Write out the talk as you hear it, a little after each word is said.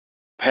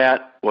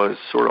Pat was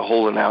sort of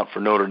holding out for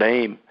Notre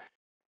Dame,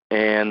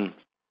 and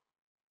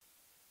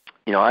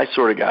I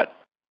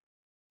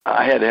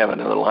had to have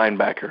another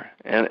linebacker,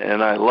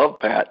 and I love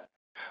Pat,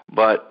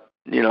 but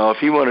if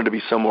he wanted to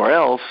be somewhere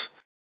else,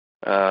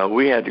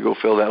 we had to go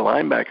fill that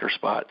linebacker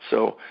spot.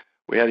 So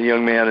we had a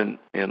young man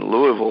in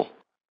Louisville.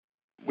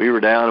 We were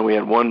down, and we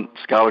had one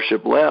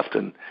scholarship left,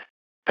 and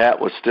Pat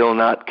was still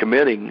not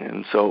committing,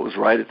 and so it was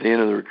right at the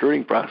end of the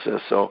recruiting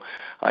process. So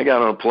I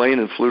got on a plane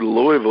and flew to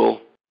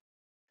Louisville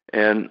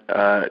and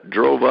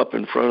drove up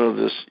in front of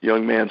this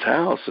young man's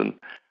house, and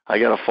I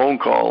got a phone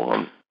call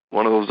on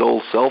one of those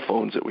old cell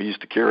phones that we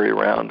used to carry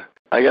around.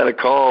 I got a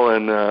call,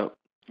 and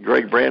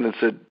Greg Brandon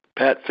said,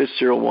 Pat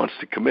Fitzgerald wants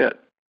to commit.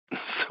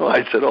 So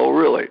I said, oh,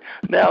 really?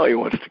 Now he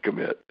wants to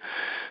commit.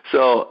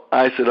 So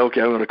I said,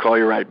 okay, I'm going to call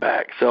you right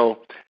back. So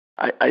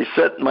I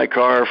sat in my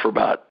car for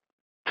about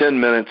 10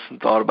 minutes and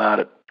thought about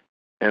it,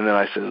 and then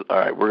I said, all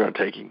right, we're going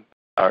to take him.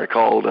 I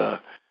called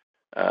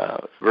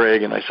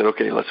Greg, and I said,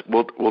 okay,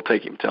 we'll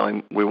take him. Tell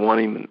him we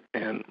want him,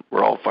 and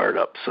we're all fired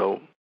up.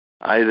 So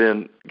I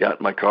then got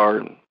in my car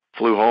and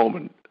flew home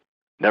and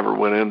never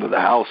went into the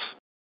house